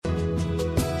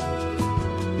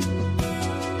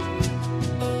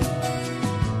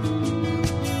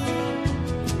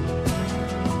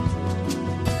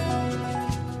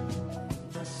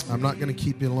I'm not going to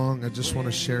keep you long. I just want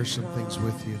to share some things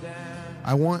with you.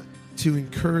 I want to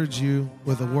encourage you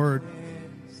with a word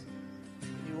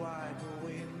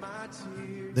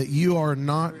that you are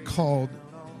not called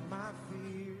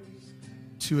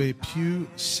to a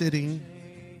pew-sitting,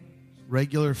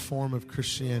 regular form of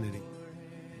Christianity.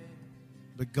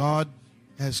 But God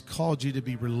has called you to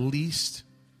be released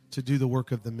to do the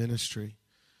work of the ministry.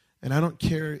 And I don't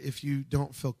care if you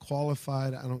don't feel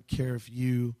qualified. I don't care if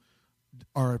you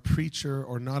are a preacher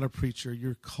or not a preacher.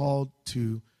 You're called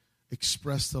to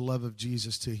express the love of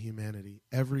Jesus to humanity,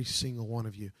 every single one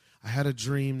of you. I had a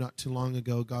dream not too long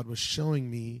ago. God was showing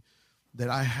me that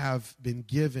I have been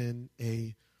given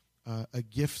a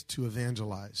gift to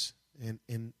evangelize.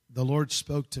 And the Lord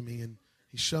spoke to me, and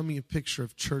he showed me a picture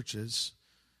of churches.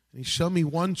 And he showed me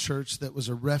one church that was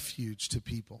a refuge to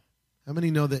people. How many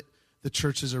know that the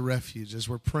church is a refuge? As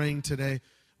we're praying today,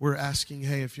 we're asking,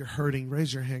 hey, if you're hurting,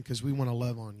 raise your hand because we want to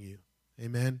love on you.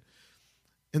 Amen?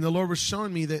 And the Lord was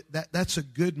showing me that's a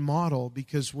good model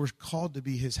because we're called to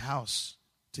be his house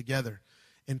together.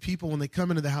 And people, when they come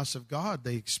into the house of God,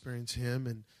 they experience him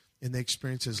and they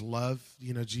experience his love.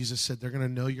 You know, Jesus said, they're going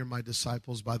to know you're my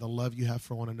disciples by the love you have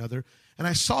for one another. And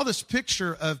I saw this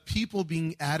picture of people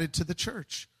being added to the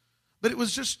church. But it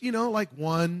was just, like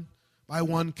one by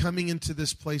one coming into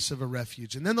this place of a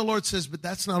refuge. And then the Lord says, but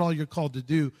that's not all you're called to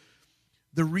do.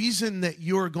 The reason that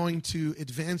you're going to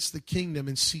advance the kingdom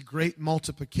and see great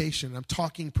multiplication, I'm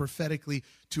talking prophetically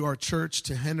to our church,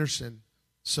 to Henderson.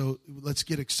 So let's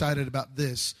get excited about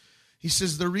this. He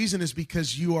says the reason is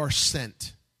because you are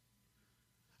sent.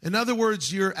 In other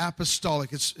words, you're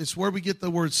apostolic. It's where we get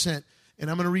the word sent. And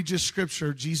I'm going to read you a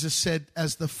scripture. Jesus said,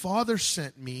 as the Father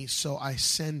sent me, so I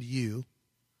send you.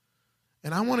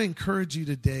 And I want to encourage you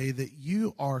today that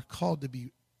you are called to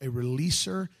be a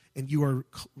releaser, and you are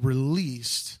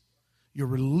released. You're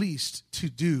released to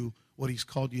do what he's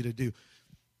called you to do.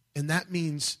 And that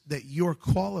means that you're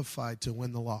qualified to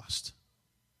win the lost.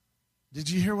 Did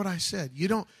you hear what I said? You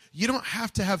don't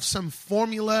have to have some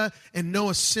formula and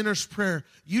know a sinner's prayer.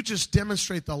 You just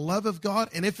demonstrate the love of God.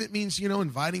 And if it means,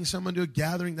 inviting someone to a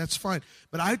gathering, that's fine.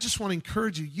 But I just want to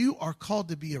encourage you. You are called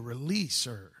to be a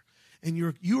releaser. And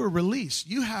you are released.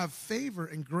 You have favor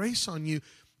and grace on you.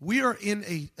 We are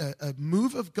in a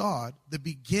move of God,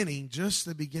 just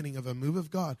the beginning of a move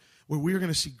of God, where we are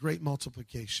going to see great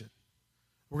multiplication.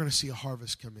 We're going to see a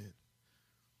harvest come in.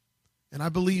 And I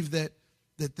believe that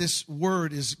this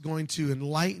word is going to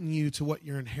enlighten you to what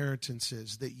your inheritance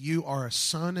is, that you are a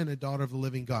son and a daughter of the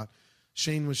living God.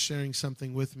 Shane was sharing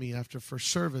something with me after first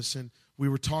service, and we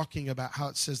were talking about how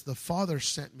it says, the Father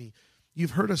sent me.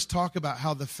 You've heard us talk about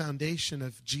how the foundation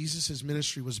of Jesus'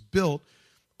 ministry was built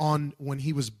on when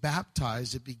he was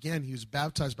baptized. It began, he was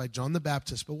baptized by John the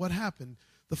Baptist. But what happened?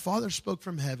 The Father spoke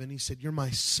from heaven. He said, you're my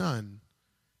son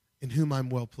in whom I'm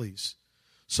well pleased.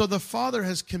 So the Father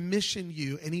has commissioned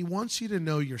you, and he wants you to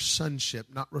know your sonship,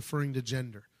 not referring to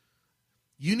gender.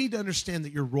 You need to understand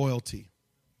that you're royalty.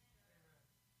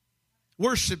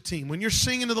 Worship team, when you're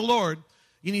singing to the Lord,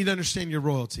 you need to understand your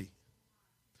royalty.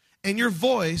 And your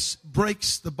voice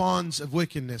breaks the bonds of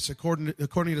wickedness, according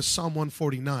to Psalm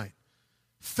 149.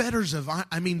 Fetters of,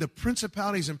 the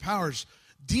principalities and powers,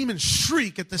 demons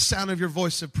shriek at the sound of your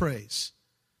voice of praise.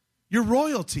 Your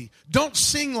royalty. Don't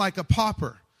sing like a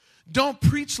pauper. Don't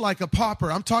preach like a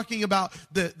pauper. I'm talking about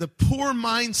the poor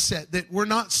mindset that we're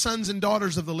not sons and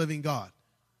daughters of the living God.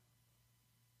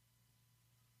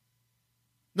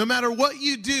 No matter what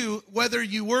you do, whether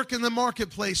you work in the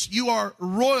marketplace, you are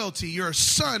royalty. You're a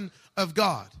son of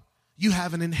God. You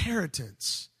have an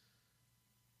inheritance.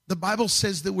 The Bible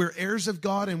says that we're heirs of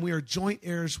God and we are joint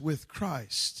heirs with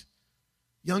Christ.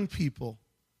 Young people,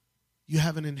 you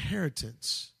have an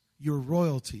inheritance. You're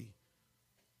royalty.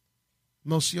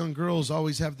 Most young girls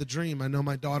always have the dream. I know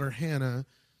my daughter Hannah,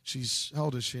 how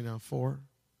old is she now? 4?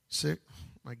 6? Oh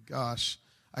my gosh.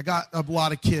 I got a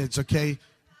lot of kids, okay?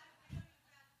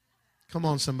 Come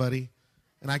on, somebody.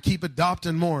 And I keep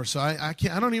adopting more, so I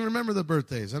don't even remember the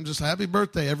birthdays. I'm just happy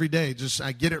birthday every day.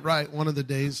 I get it right one of the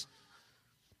days.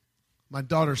 My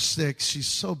daughter's 6. She's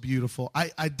so beautiful.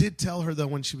 I did tell her, though,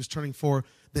 when she was turning 4,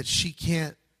 that she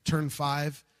can't turn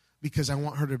 5 because I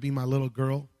want her to be my little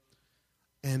girl.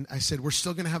 And I said, we're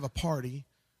still going to have a party,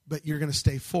 but you're going to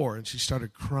stay 4. And she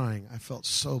started crying. I felt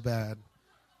so bad.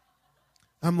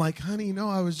 I'm like, honey, no,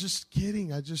 I was just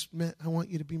kidding. I just meant I want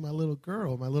you to be my little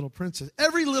girl, my little princess.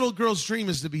 Every little girl's dream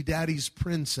is to be daddy's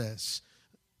princess.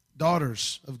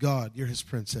 Daughters of God, you're his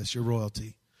princess, your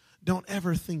royalty. Don't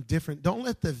ever think different. Don't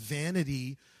let the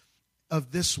vanity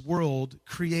of this world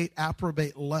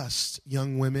approbate lust,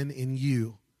 young women, in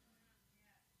you.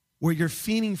 where you're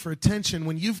fiending for attention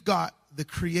when you've got the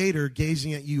Creator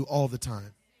gazing at you all the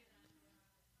time.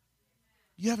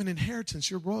 You have an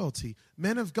inheritance. You're royalty.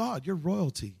 Men of God, you're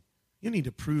royalty. You need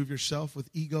to prove yourself with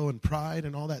ego and pride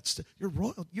and all that stuff. You're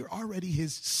royal. You're already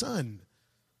his son.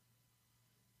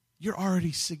 You're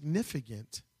already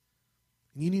significant.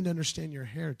 And you need to understand your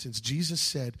inheritance. Jesus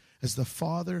said, as the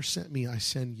Father sent me, I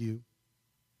send you.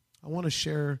 I want to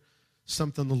share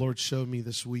something the Lord showed me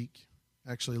this week.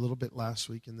 Actually, a little bit last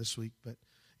week and this week. But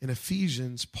in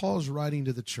Ephesians, Paul's writing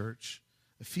to the church.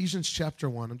 Ephesians chapter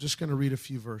 1. I'm just going to read a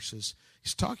few verses.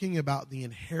 He's talking about the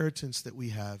inheritance that we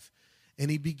have.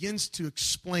 And he begins to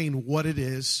explain what it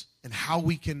is and how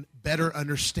we can better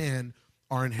understand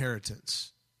our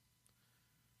inheritance.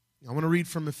 I want to read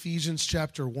from Ephesians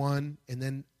chapter 1, and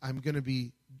then I'm going to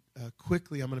be, I'm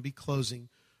going to be closing.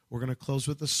 We're going to close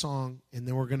with a song, and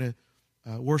then we're going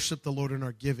to worship the Lord in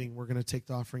our giving. We're going to take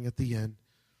the offering at the end.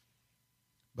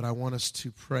 But I want us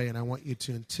to pray, and I want you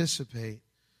to anticipate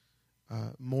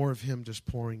more of him just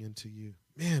pouring into you.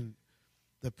 Man,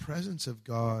 the presence of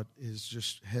God is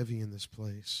just heavy in this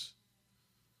place.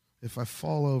 If I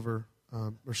fall over,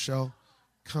 Rochelle,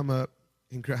 come up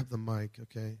and grab the mic,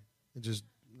 okay? And just,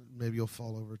 maybe you'll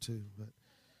fall over too. But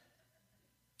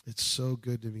it's so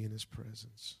good to be in his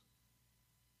presence.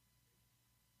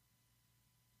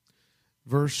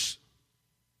 Verse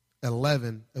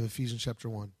 11 of Ephesians chapter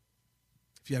 1.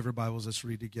 If you have your Bibles, let's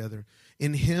read together.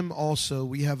 In him also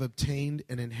we have obtained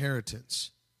an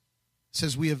inheritance. It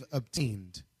says we have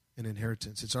obtained an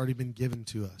inheritance. It's already been given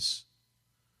to us.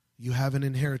 You have an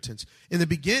inheritance. In the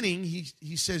beginning,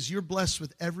 he says you're blessed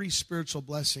with every spiritual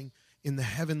blessing in the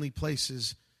heavenly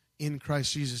places in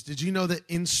Christ Jesus. Did you know that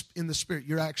in the Spirit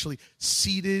you're actually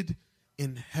seated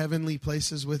in heavenly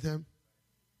places with him?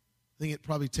 I think it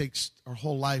probably takes our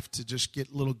whole life to just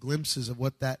get little glimpses of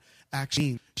what that actually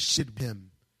means. Seated with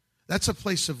him. That's a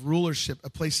place of rulership, a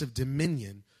place of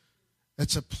dominion.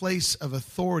 That's a place of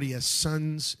authority as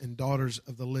sons and daughters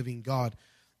of the living God.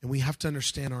 And we have to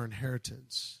understand our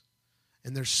inheritance.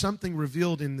 And there's something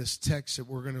revealed in this text that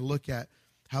we're going to look at,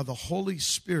 how the Holy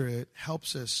Spirit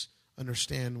helps us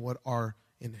understand what our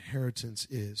inheritance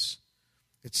is.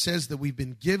 It says that we've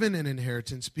been given an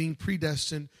inheritance, being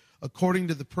predestined according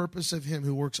to the purpose of him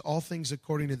who works all things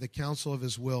according to the counsel of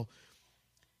his will.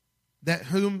 That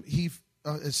whom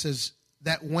it says,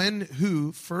 that when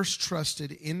who first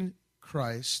trusted in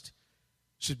Christ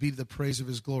should be the praise of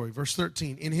his glory. Verse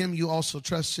 13, in him you also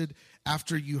trusted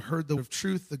after you heard the word of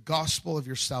truth, the gospel of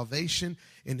your salvation,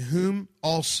 in whom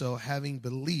also, having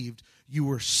believed, you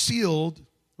were sealed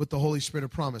with the Holy Spirit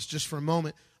of promise. Just for a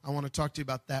moment, I want to talk to you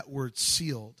about that word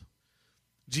sealed.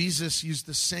 Jesus used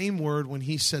the same word when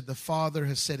he said the Father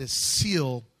has set his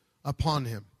seal upon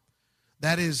him.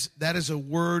 That is a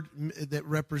word that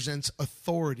represents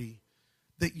authority,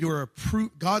 that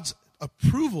God's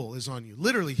approval is on you.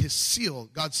 Literally, his seal.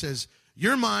 God says,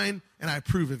 you're mine, and I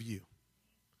approve of you.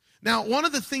 Now, one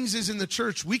of the things is in the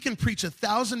church, we can preach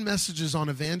 1,000 messages on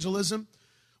evangelism.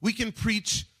 We can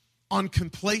preach on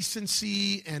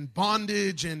complacency and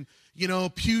bondage and,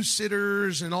 pew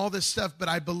sitters and all this stuff. But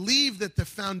I believe that the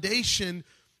foundation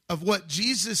of what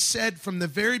Jesus said from the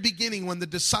very beginning, when the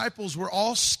disciples were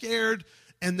all scared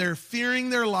and they're fearing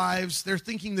their lives, they're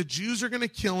thinking the Jews are going to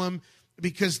kill them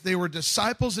because they were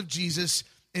disciples of Jesus,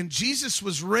 and Jesus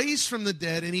was raised from the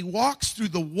dead, and he walks through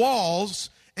the walls,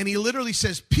 and he literally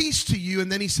says, peace to you,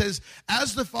 and then he says,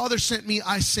 as the Father sent me,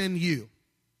 I send you.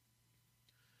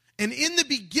 And in the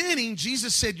beginning,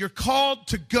 Jesus said, you're called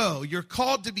to go. You're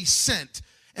called to be sent.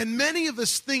 And many of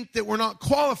us think that we're not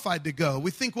qualified to go.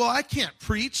 We think, well, I can't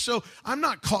preach, so I'm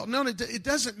not called. No, it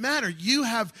doesn't matter. You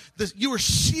are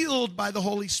sealed by the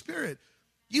Holy Spirit.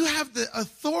 You have the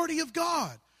authority of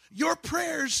God. Your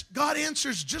prayers, God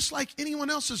answers just like anyone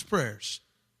else's prayers.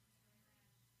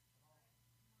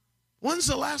 When's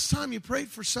the last time you prayed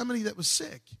for somebody that was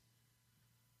sick?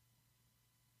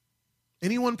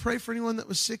 Anyone pray for anyone that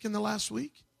was sick in the last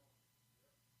week?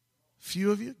 A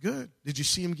few of you? Good. Did you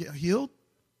see him get healed?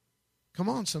 Come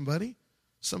on, somebody.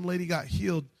 Some lady got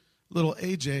healed. Little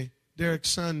AJ, Derek's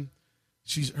son,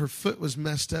 her foot was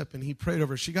messed up, and he prayed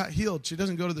over her. She got healed. She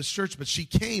doesn't go to this church, but she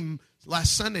came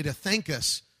last Sunday to thank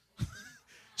us.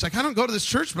 She's like, I don't go to this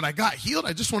church, but I got healed.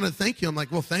 I just wanted to thank you. I'm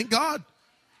like, well, thank God.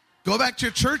 Go back to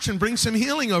your church and bring some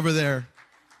healing over there.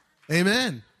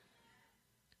 Amen.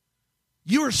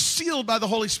 You are sealed by the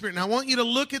Holy Spirit. Now, I want you to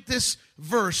look at this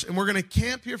verse, and we're going to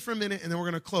camp here for a minute, and then we're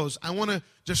going to close. I want to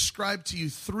describe to you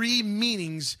 3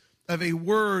 meanings of a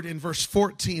word in verse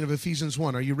 14 of Ephesians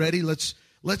 1. Are you ready? Let's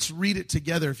read it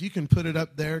together. If you can put it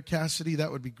up there, Cassidy,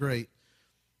 that would be great.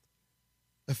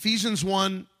 Ephesians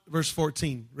 1, verse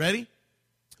 14. Ready?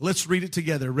 Let's read it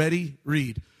together. Ready?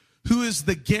 Read. Who is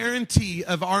the guarantee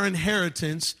of our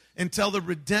inheritance until the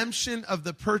redemption of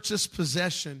the purchased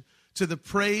possession to the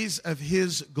praise of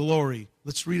his glory.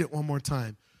 Let's read it one more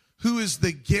time. Who is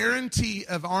the guarantee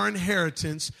of our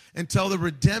inheritance until the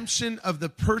redemption of the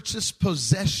purchased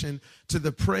possession to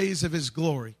the praise of his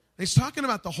glory. And he's talking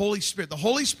about the Holy Spirit. The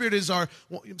Holy Spirit is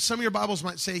some of your Bibles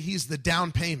might say he's the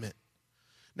down payment.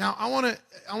 Now, I want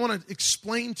to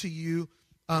explain to you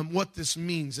what this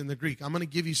means in the Greek. I'm going to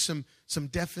give you some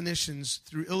definitions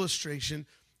through illustration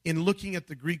in looking at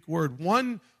the Greek word.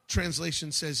 One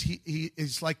translation says he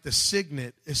is like the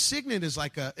signet. A signet is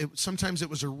like sometimes it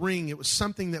was a ring. It was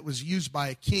something that was used by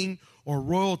a king or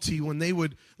royalty when they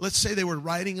would, let's say they were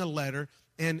writing a letter,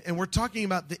 and we're talking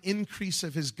about the increase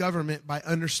of his government by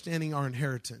understanding our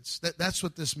inheritance. That's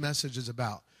what this message is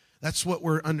about. That's what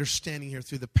we're understanding here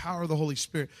through the power of the Holy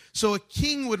Spirit. So a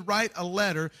king would write a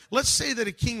letter. Let's say that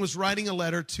a king was writing a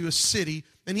letter to a city,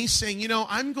 and he's saying,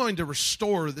 I'm going to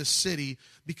restore this city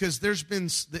because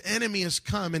the enemy has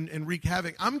come and wreaked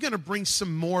havoc. I'm going to bring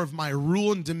some more of my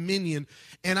rule and dominion,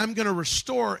 and I'm going to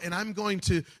restore, and I'm going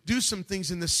to do some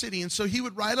things in the city. And so he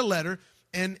would write a letter,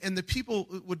 and the people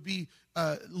would be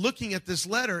looking at this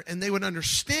letter, and they would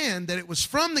understand that it was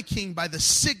from the king by the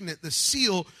signet, the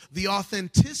seal, the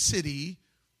authenticity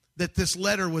that this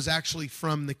letter was actually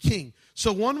from the king.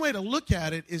 So one way to look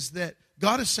at it is that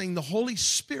God is saying the Holy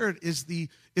Spirit is the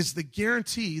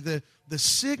guarantee, the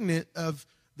signet of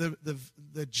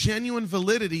the genuine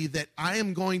validity that I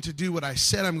am going to do what I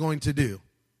said I'm going to do.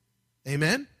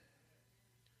 Amen?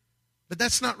 But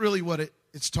that's not really what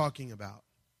it's talking about.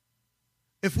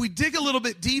 If we dig a little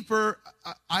bit deeper,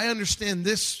 I understand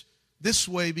this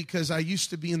way because I used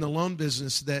to be in the loan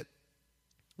business, that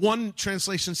one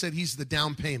translation said he's the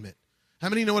down payment. How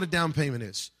many know what a down payment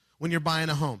is when you're buying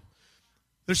a home?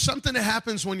 There's something that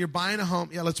happens when you're buying a home.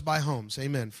 Yeah, let's buy homes.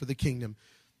 Amen, for the kingdom.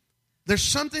 There's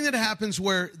something that happens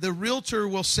where the realtor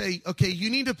will say, okay, you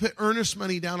need to put earnest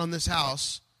money down on this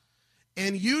house,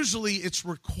 and usually it's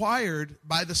required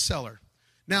by the seller.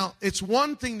 Now, it's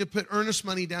one thing to put earnest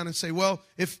money down and say, well,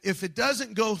 if it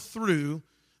doesn't go through,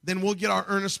 then we'll get our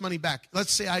earnest money back.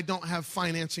 Let's say I don't have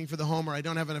financing for the home, or I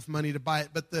don't have enough money to buy it,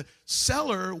 but the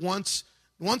seller wants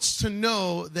to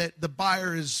know that the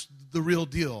buyer is the real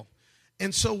deal.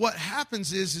 And so what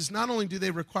happens is not only do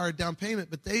they require a down payment,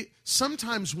 but they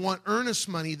sometimes want earnest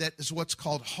money that is what's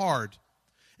called hard.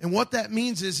 And what that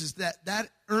means is that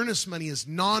earnest money is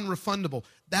non-refundable.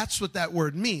 That's what that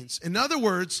word means. In other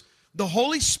words, the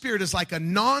Holy Spirit is like a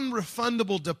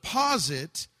non-refundable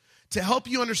deposit to help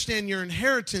you understand your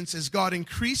inheritance as God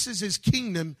increases his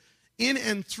kingdom in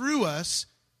and through us.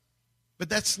 But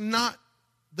that's not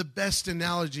the best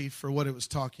analogy for what it was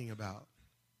talking about.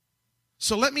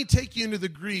 So let me take you into the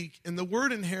Greek, and the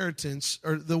word inheritance,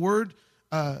 or the word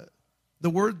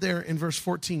there in verse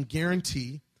 14,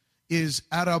 guarantee, is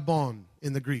arabon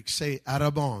in the Greek. Say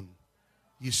arabon.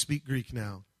 You speak Greek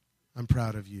now. I'm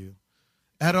proud of you.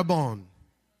 Arabon.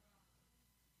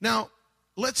 Now,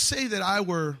 let's say that I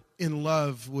were in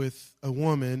love with a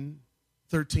woman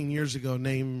 13 years ago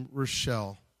named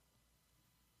Rochelle.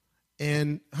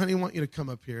 And, honey, I want you to come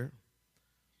up here.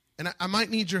 And I might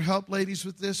need your help, ladies,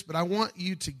 with this, but I want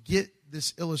you to get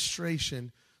this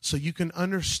illustration so you can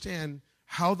understand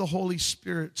how the Holy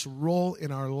Spirit's role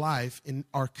in our life, in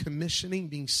our commissioning,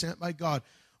 being sent by God.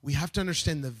 We have to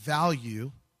understand the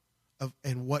value of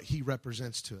and what he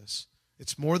represents to us.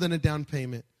 It's more than a down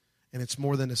payment, and it's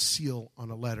more than a seal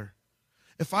on a letter.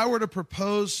 If I were to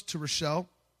propose to Rochelle,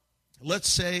 let's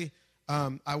say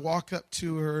I walk up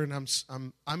to her and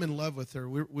I'm in love with her.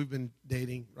 We've been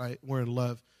dating, right? We're in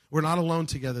love. We're not alone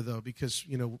together though, because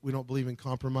we don't believe in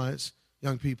compromise,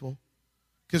 young people.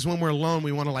 Because when we're alone,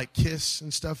 we want to like kiss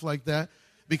and stuff like that,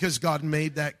 because God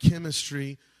made that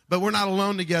chemistry. But we're not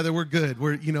alone together. We're good.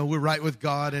 We're right with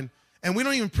God, and we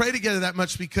don't even pray together that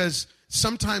much, because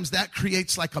sometimes that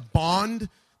creates like a bond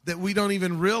that we don't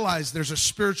even realize. There's a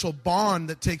spiritual bond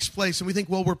that takes place. And we think,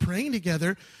 well, we're praying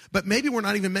together, but maybe we're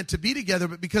not even meant to be together.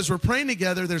 But because we're praying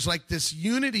together, there's like this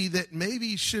unity that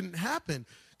maybe shouldn't happen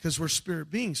because we're spirit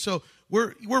beings. So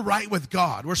we're right with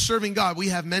God. We're serving God. We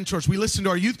have mentors. We listen to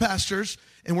our youth pastors,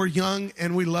 and we're young,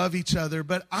 and we love each other.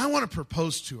 But I want to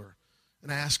propose to her.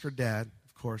 And I ask her dad,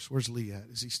 of course, where's Lee at?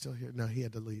 Is he still here? No, he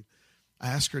had to leave. I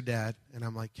ask her dad, and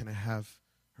I'm like, can I have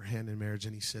her hand in marriage?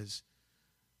 And he says,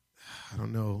 I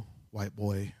don't know, white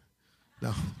boy.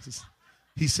 No.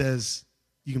 He says,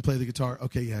 you can play the guitar?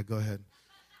 Okay, yeah, go ahead.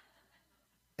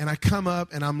 And I come up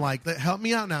and I'm like, help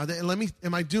me out now.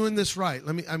 Am I doing this right?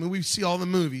 We see all the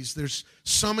movies. There's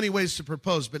so many ways to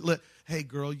propose, but hey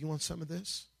girl, you want some of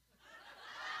this?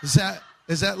 Is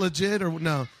that legit or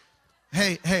no?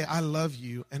 Hey, I love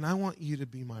you, and I want you to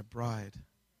be my bride.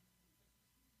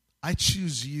 I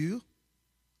choose you.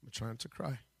 I'm trying to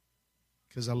cry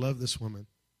because I love this woman.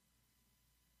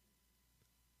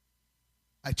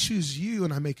 I choose you,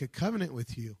 and I make a covenant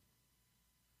with you.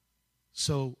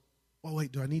 So,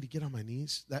 wait, do I need to get on my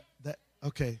knees?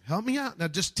 Okay, help me out. Now,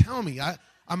 just tell me.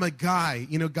 I'm a guy.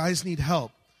 You know, guys need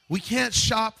help. We can't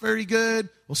shop very good.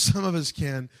 Well, some of us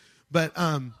can. But,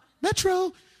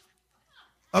 Metro.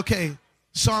 Okay,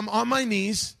 so I'm on my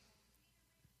knees.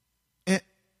 And,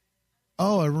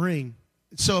 a ring.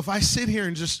 So if I sit here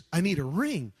and I need a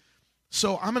ring.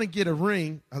 So I'm going to get a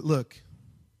ring. Look,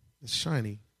 it's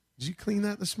shiny. Did you clean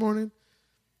that this morning?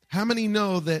 How many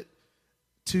know that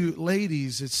to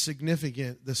ladies it's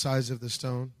significant the size of the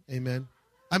stone? Amen.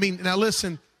 I mean, now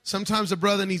listen, sometimes a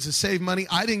brother needs to save money.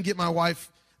 I didn't get my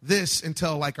wife this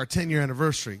until like our 10-year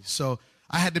anniversary. So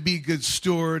I had to be a good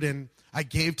steward, and I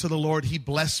gave to the Lord. He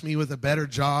blessed me with a better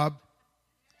job.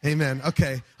 Amen.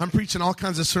 Okay, I'm preaching all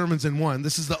kinds of sermons in one.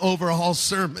 This is the overall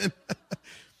sermon.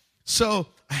 So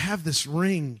I have this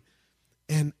ring.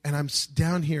 And I'm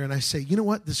down here, and I say, you know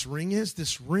what this ring is?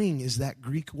 This ring is that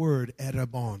Greek word,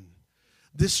 erabon.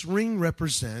 This ring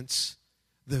represents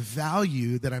the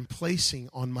value that I'm placing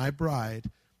on my bride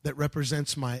that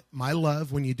represents my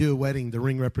love. When you do a wedding, the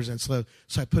ring represents love.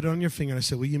 So I put it on your finger, and I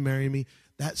said, will you marry me?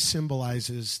 That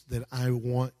symbolizes that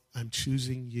I'm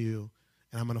choosing you,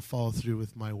 and I'm going to follow through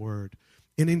with my word.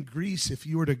 And in Greece, if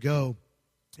you were to go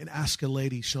and ask a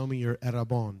lady, show me your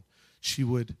erabon, she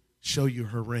would show you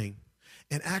her ring.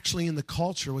 And actually in the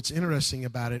culture, what's interesting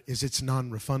about it is it's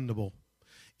non-refundable.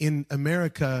 In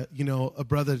America, you know, a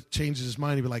brother changes his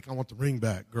mind, he'd be like, I want the ring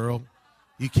back, girl.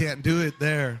 You can't do it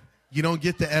there. You don't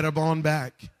get the erabon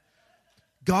back.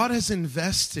 God has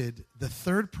invested the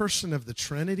third person of the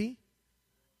Trinity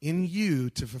in you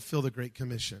to fulfill the Great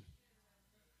Commission.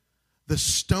 The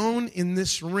stone in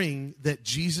this ring that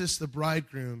Jesus, the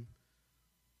bridegroom,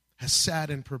 has sat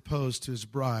and proposed to his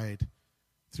bride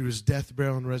through his death,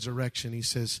 burial, and resurrection, he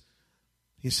says,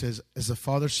 as the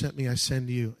Father sent me, I send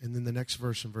you. And then the next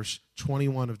verse, in verse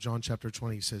 21 of John chapter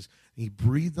 20, he says, he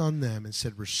breathed on them and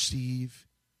said, receive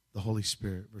the Holy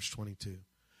Spirit. Verse 22.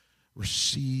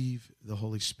 Receive the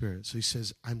Holy Spirit. So he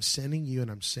says, I'm sending you,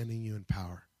 and I'm sending you in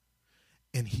power.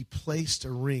 And he placed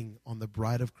a ring on the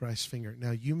bride of Christ's finger.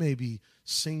 Now, you may be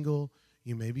single,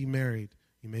 you may be married,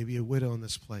 you may be a widow in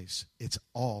this place. It's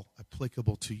all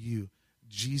applicable to you.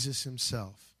 Jesus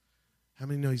himself. How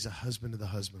many know he's a husband to the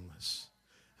husbandless?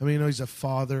 How many know he's a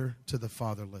father to the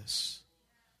fatherless?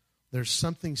 There's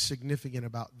something significant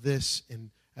about this, and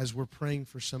as we're praying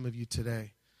for some of you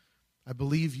today, I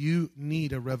believe you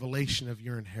need a revelation of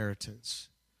your inheritance.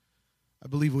 I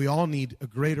believe we all need a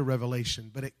greater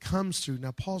revelation, but it comes through.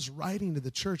 Now, Paul's writing to the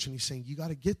church, and he's saying, you got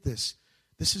to get this.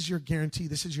 This is your guarantee.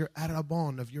 This is your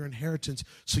arabon of your inheritance.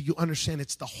 So you understand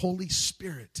it's the Holy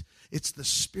Spirit. It's the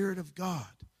Spirit of God.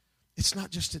 It's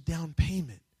not just a down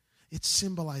payment. It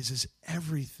symbolizes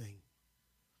everything.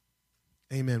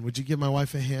 Amen. Would you give my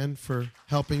wife a hand for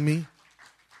helping me?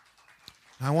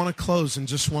 I want to close in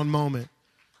just one moment.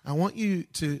 I want you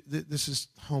to, this is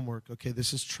homework, okay?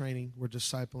 This is training. We're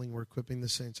discipling. We're equipping the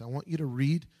saints. I want you to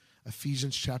read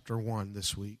Ephesians chapter 1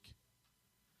 this week.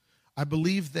 I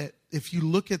believe that if you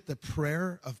look at the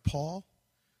prayer of Paul,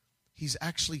 he's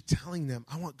actually telling them,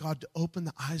 I want God to open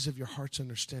the eyes of your heart's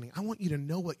understanding. I want you to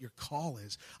know what your call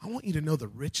is. I want you to know the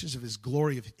riches of his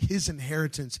glory, of his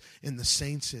inheritance in the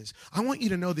saints is. I want you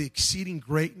to know the exceeding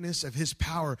greatness of his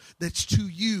power that's to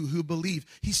you who believe.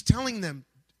 He's telling them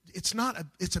it's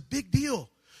a big deal.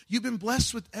 You've been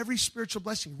blessed with every spiritual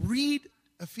blessing. Read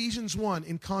Ephesians 1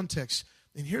 in context.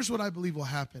 And here's what I believe will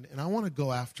happen, and I want to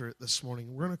go after it this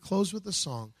morning. We're going to close with a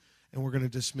song, and we're going to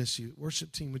dismiss you.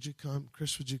 Worship team, would you come?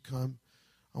 Chris, would you come?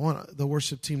 I want the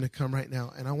worship team to come right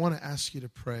now, and I want to ask you to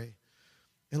pray.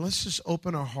 And let's just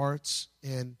open our hearts,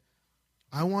 and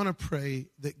I want to pray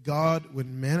that God would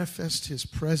manifest his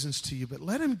presence to you, but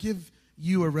let him give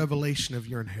you a revelation of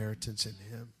your inheritance in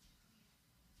him.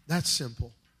 That's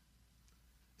simple.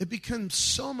 It becomes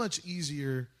so much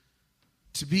easier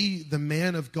to be the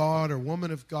man of God or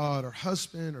woman of God or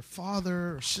husband or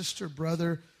father or sister,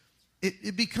 brother.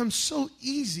 It becomes so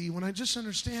easy when I just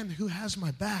understand who has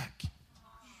my back.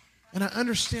 And I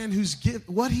understand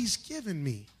what he's given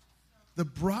me. The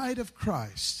bride of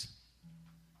Christ.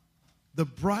 The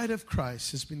bride of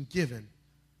Christ has been given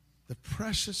the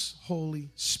precious Holy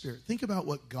Spirit. Think about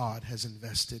what God has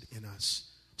invested in us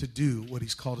to do what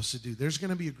he's called us to do. There's going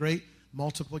to be a great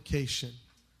multiplication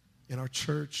in our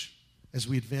church as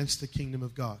we advance the kingdom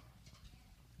of God.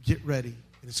 Get ready.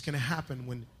 And it's going to happen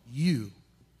when you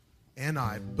and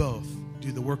I both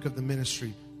do the work of the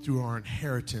ministry through our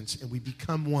inheritance, and we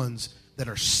become ones that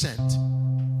are sent,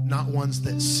 not ones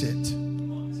that sit.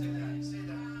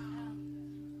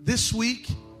 This week,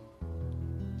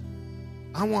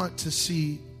 I'd like to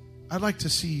see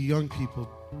young people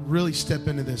really step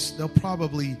into this. They'll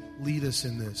probably lead us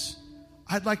in this.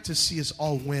 I'd like to see us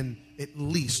all win at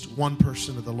least one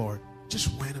person to the Lord.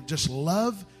 Just win them. Just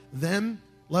love them.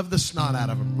 Love the snot out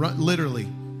of them. Literally.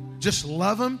 Just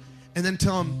love them, and then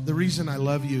tell them, the reason I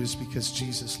love you is because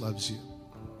Jesus loves you.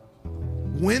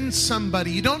 Win somebody.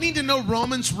 You don't need to know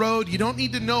Romans Road. You don't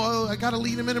need to know, oh, I got to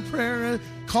lead them in a prayer.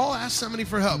 Ask somebody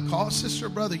for help. Call a sister or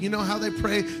brother. You know how they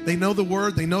pray. They know the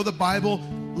word. They know the Bible.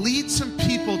 Lead some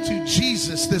people to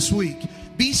Jesus this week.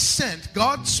 Be sent.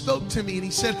 God spoke to me and he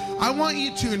said, I want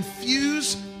you to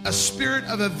infuse a spirit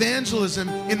of evangelism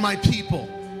in my people.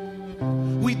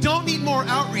 We don't need more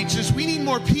outreaches. We need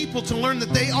more people to learn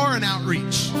that they are an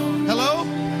outreach. Hello?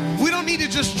 We don't need to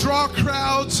just draw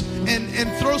crowds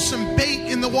and throw some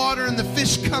bait in the water and the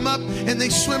fish come up and they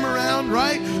swim around,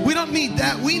 right? We don't need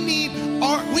that. We need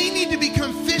to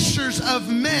become fishers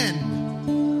of men.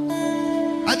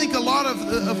 I think a lot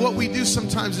of what we do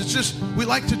sometimes is just we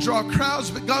like to draw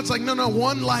crowds, but God's like, no,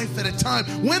 one life at a time.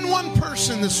 Win one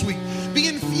person this week. Be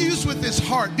infused with his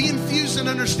heart. Be infused and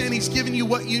understand he's given you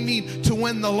what you need to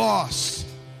win the lost.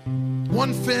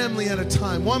 One family at a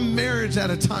time, one marriage at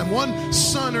a time, one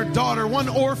son or daughter, one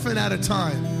orphan at a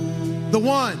time. The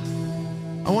one.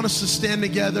 I want us to stand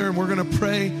together and we're going to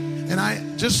pray.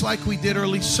 And just like we did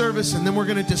early service, and then we're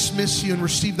going to dismiss you and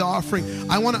receive the offering.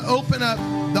 I want to open up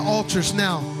the altars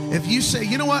now. If you say,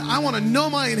 you know what, I want to know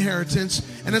my inheritance.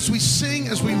 And as we sing,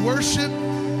 as we worship,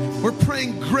 we're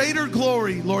praying greater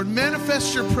glory. Lord,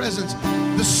 manifest your presence.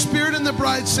 The Spirit and the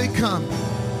bride say, come.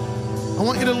 I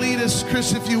want you to lead us,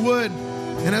 Chris, if you would.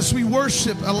 And as we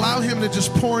worship, allow him to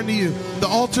just pour into you. The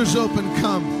altar's open.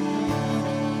 Come.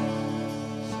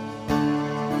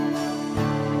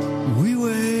 We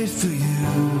wait for you.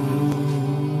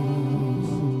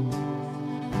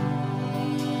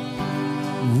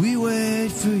 We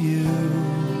wait for you.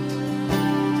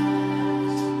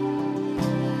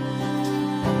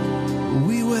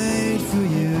 We wait for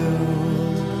you.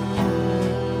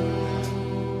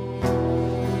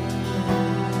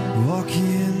 Walk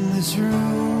in this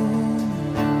room.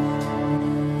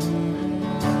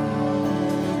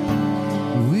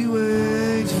 We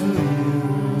wait for you.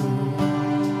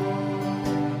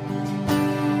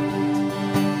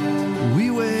 We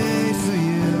wait for you.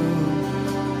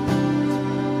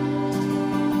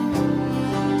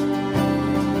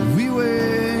 We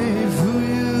wait for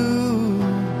you.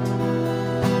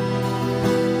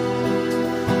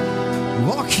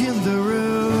 Walk in the room.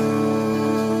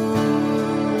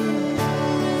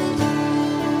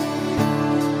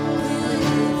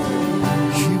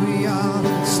 Here we are,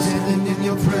 standing in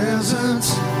your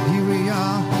presence. Here we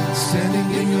are,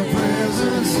 standing in your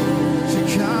presence.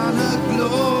 Shekinah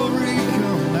glory,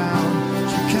 come down.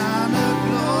 Shekinah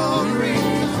glory.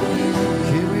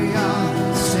 Here we are,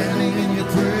 standing in your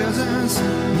presence.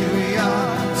 Here we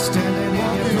are, standing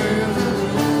in your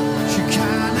presence.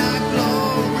 Shekinah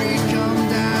glory, come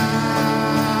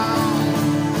down.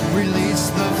 Release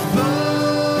the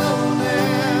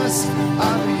fullness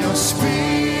of your spirit.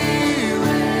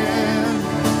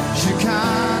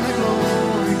 Shekinah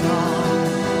glory, come.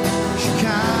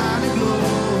 Shekinah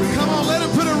glory. Come on, let him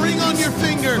put a ring on your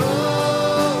finger.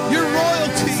 Your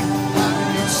royalty.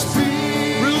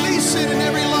 Release it in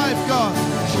every life, God.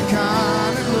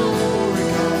 Shekinah glory,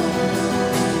 come.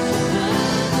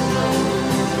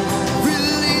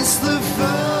 Release the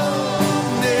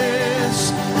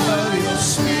fullness of your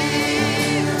spirit.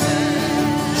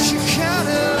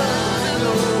 Shekinah,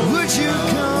 would you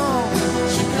come?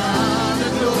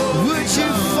 Shekinah glory, would you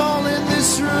fall in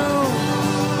this room?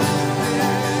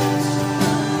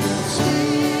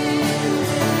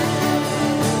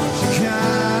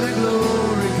 Shekinah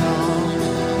glory, come.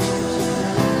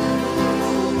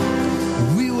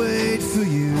 We wait for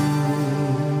you.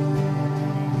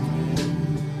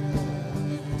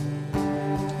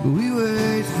 We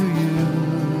wait for you.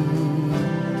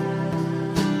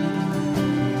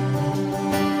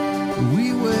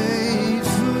 We wait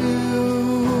for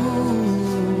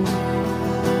you.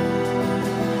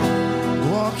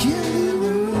 Walk in the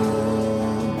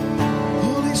room.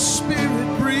 Holy Spirit,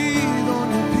 breathe on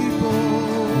your people.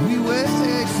 We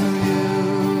wait for you.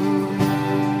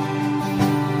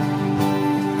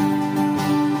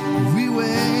 We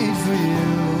wait for you.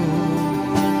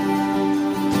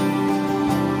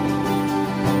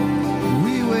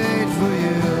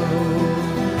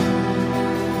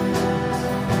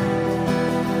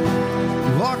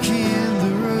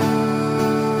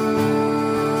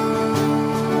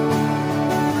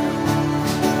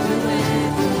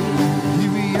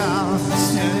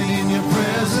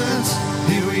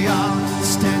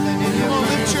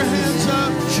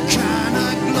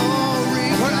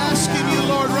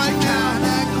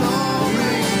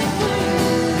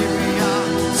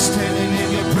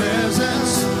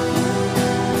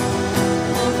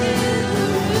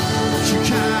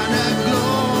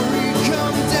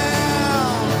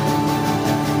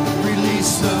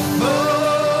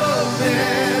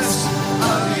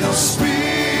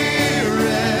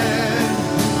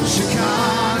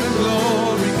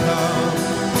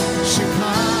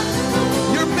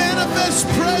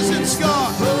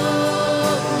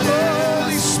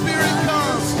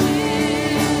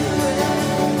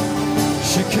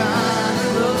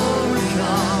 Shekinah glory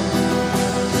come.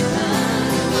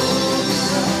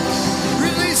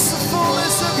 Release the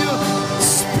fullness of your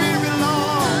Spirit,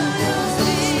 Lord.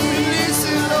 Release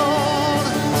it, Lord.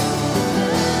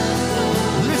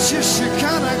 Let your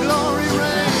Shekinah glory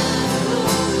reign.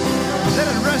 Let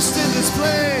it rest in this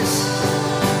place.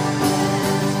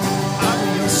 I'm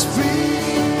your Spirit.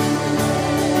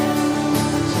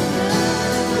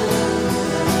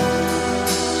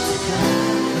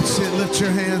 That's it. Lift your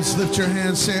hands. Lift your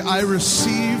hands. Say, I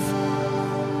receive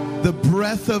the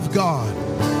breath of God,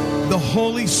 the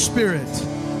Holy Spirit.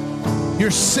 You're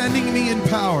sending me in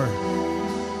power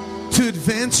to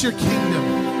advance your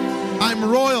kingdom. I'm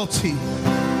royalty.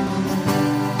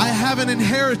 I have an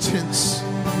inheritance.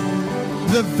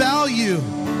 The value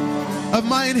of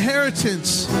my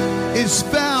inheritance is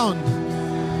found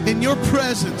in your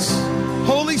presence.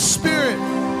 Holy Spirit,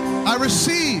 I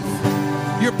receive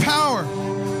your power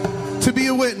to be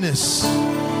a witness.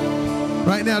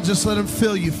 Right now, just let him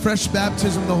fill you. Fresh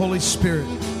baptism of the Holy Spirit.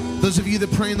 Those of you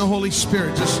that pray in the Holy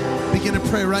Spirit, just begin to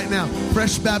pray right now.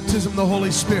 Fresh baptism of the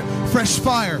Holy Spirit. Fresh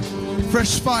fire.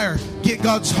 Fresh fire. Get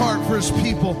God's heart for his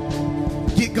people.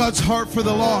 Get God's heart for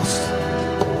the lost.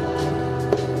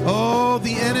 Oh,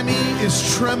 the enemy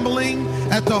is trembling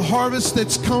at the harvest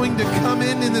that's going to come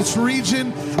in this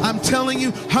region. I'm telling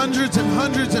you, hundreds and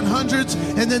hundreds and hundreds,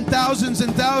 and then thousands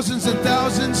and thousands and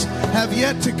thousands have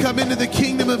yet to come into the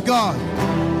kingdom of God.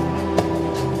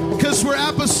 Because we're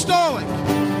apostolic.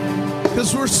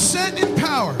 Because we're sent in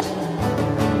power.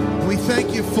 We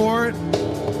thank you for it.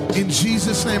 In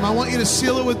Jesus' name. I want you to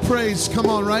seal it with praise. Come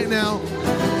on, right now.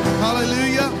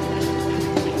 Hallelujah.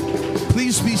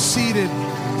 Please be seated.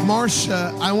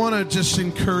 Marcia, I want to just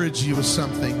encourage you with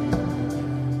something.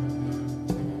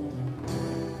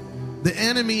 The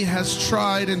enemy has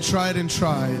tried and tried and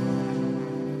tried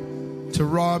to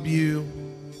rob you,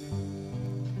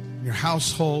 your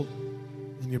household,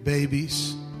 and your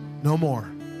babies. No more.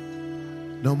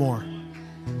 No more.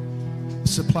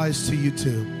 This applies to you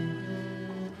too.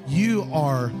 You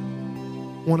are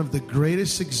one of the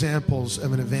greatest examples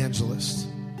of an evangelist.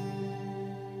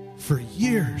 For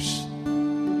years,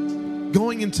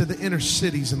 going into the inner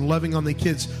cities and loving on the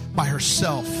kids by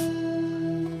herself.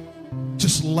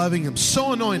 Just loving them.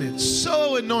 So anointed.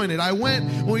 So anointed. I went,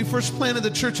 when we first planted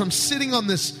the church, I'm sitting on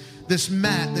this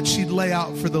mat that she'd lay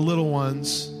out for the little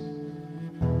ones.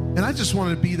 And I just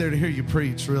wanted to be there to hear you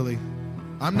preach, really.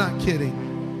 I'm not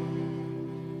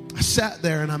kidding. I sat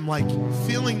there and I'm like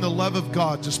feeling the love of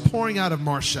God just pouring out of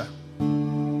Marcia.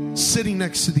 Sitting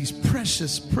next to these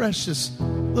precious, precious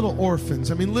little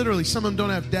orphans. I mean, literally, some of them don't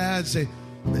have dads. They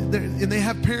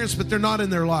have parents, but they're not in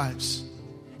their lives.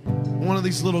 One of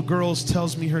these little girls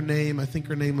tells me her name. I think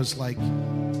her name was I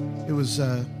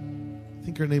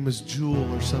think her name was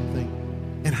Jewel or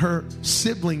something. And her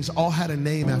siblings all had a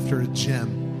name after a gem.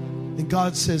 And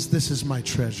God says, this is my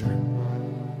treasure.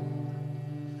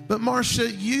 But Marcia,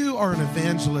 you are an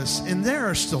evangelist, and there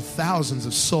are still thousands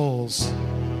of souls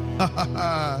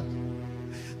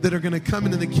that are going to come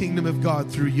into the kingdom of God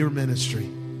through your ministry.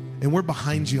 And we're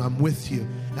behind you. I'm with you.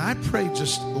 And I pray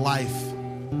just life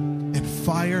and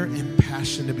fire and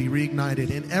passion to be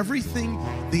reignited. And everything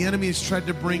the enemy has tried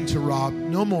to bring to rob,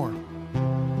 no more.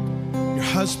 Your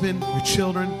husband, your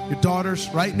children, your daughters,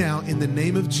 right now, in the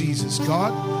name of Jesus.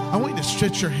 God, I want you to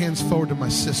stretch your hands forward to my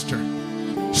sister.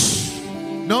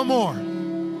 No more.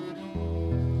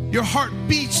 Your heart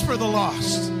beats for the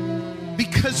lost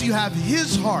because you have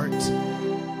his heart.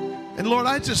 And Lord,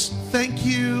 I just thank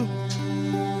you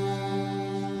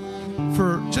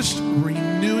for just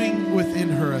renewing within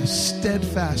her a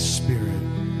steadfast spirit.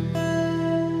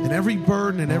 And every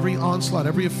burden and every onslaught,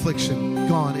 every affliction,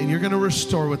 gone. And you're going to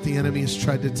restore what the enemy has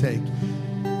tried to take.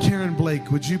 Karen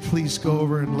Blake, would you please go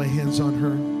over and lay hands on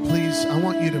her? Please, I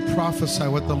want you to prophesy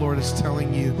what the Lord is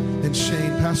telling you. And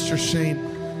Shane, Pastor Shane,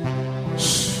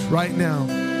 right now.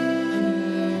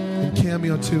 And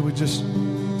Cameo too, would just...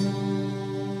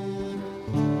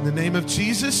 In the name of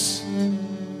Jesus.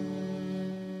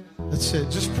 That's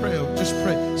it. Just pray. Just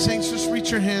pray. Saints, just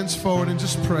reach your hands forward and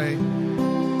just pray.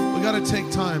 We got to take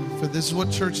time, for this is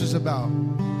what church is about.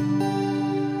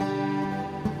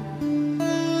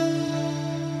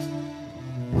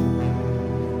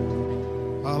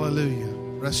 Hallelujah.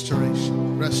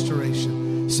 Restoration.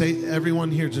 Restoration. Say,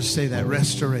 everyone here, just say that.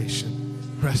 Restoration.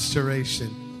 Restoration.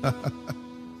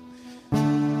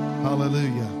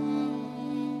 Hallelujah.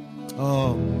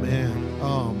 Oh, man.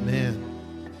 Oh, man.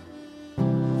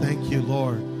 Thank you,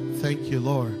 Lord. Thank you,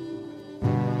 Lord.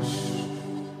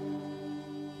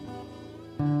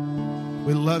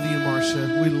 We love you,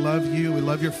 Marcia. We love you. We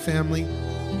love your family.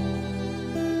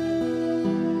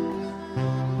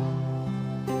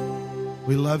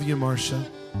 We love you, Marcia.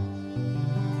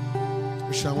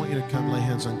 Marcia, I want you to come lay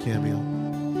hands on Cameo,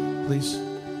 please.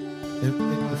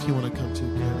 If you want to come too,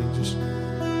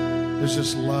 Cammy, there's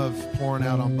just love pouring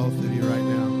out on both of you right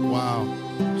now. Wow.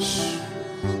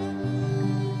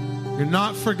 You're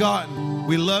not forgotten.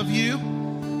 We love you.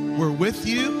 We're with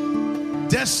you.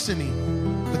 Destiny,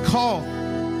 the call,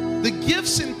 the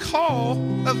gifts and call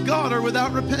of God are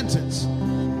without repentance.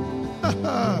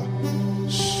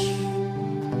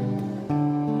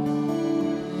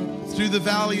 Through the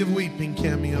valley of weeping,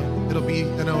 Cameo, it'll be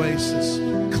an oasis.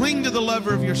 Cling to the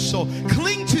lover of your soul.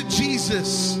 Cling to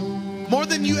Jesus more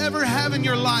than you ever have in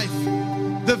your life.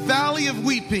 The valley of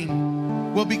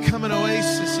weeping will become an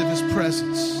oasis of His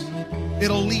presence.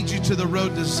 It'll lead you to the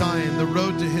road to Zion, the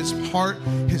road to His heart,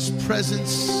 His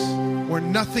presence, where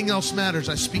nothing else matters.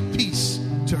 I speak peace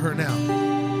to her now.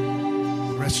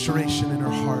 Restoration in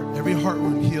her heart. Every heart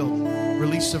wound healed.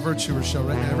 Release the virtue, Rochelle,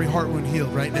 right now. Every heart wound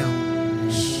healed right now.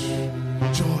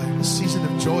 Joy. The season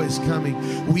of joy is coming.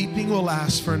 Weeping will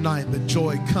last for a night, but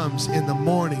joy comes in the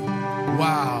morning.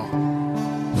 Wow.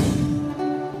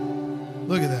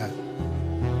 Look at that.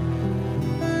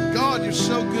 God, you're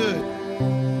so good.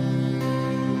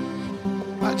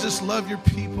 I just love your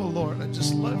people, Lord. I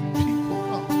just love your people,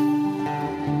 God.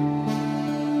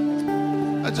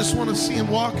 I just want to see them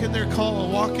walk in their call,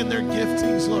 walk in their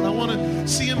giftings, Lord. I want to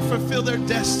see them fulfill their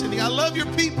destiny. I love your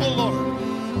people, Lord.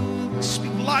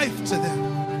 Speak life to them.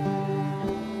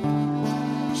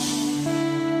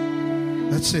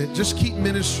 That's it. Just keep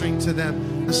ministering to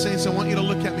them. The saints, I want you to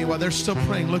look at me while they're still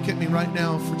praying. Look at me right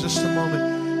now for just a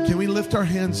moment. Can we lift our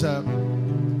hands up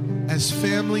as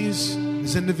families,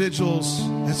 as individuals,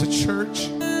 as a church?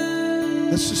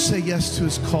 Let's just say yes to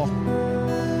His call.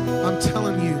 I'm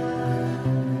telling you.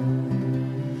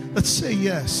 Let's say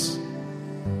yes.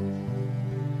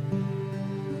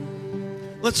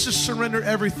 Let's just surrender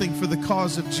everything for the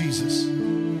cause of Jesus.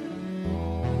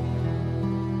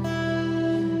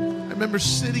 I remember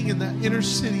sitting in that inner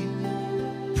city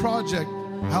project,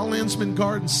 Al Landsman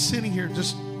Garden, sitting here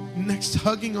just next,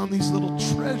 hugging on these little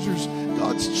treasures,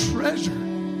 God's treasure.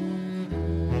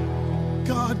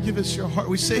 God, give us your heart.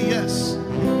 We say yes.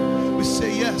 We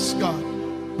say yes, God.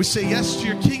 We say yes to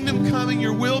your kingdom coming,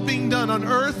 your will being done on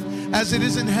earth as it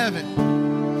is in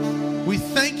heaven. We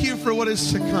thank you for what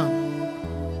is to come.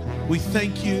 We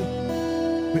thank you.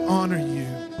 We honor you.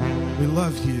 We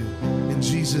love you. In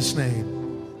Jesus' name,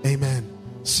 amen.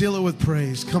 Seal it with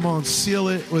praise. Come on, seal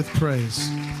it with praise.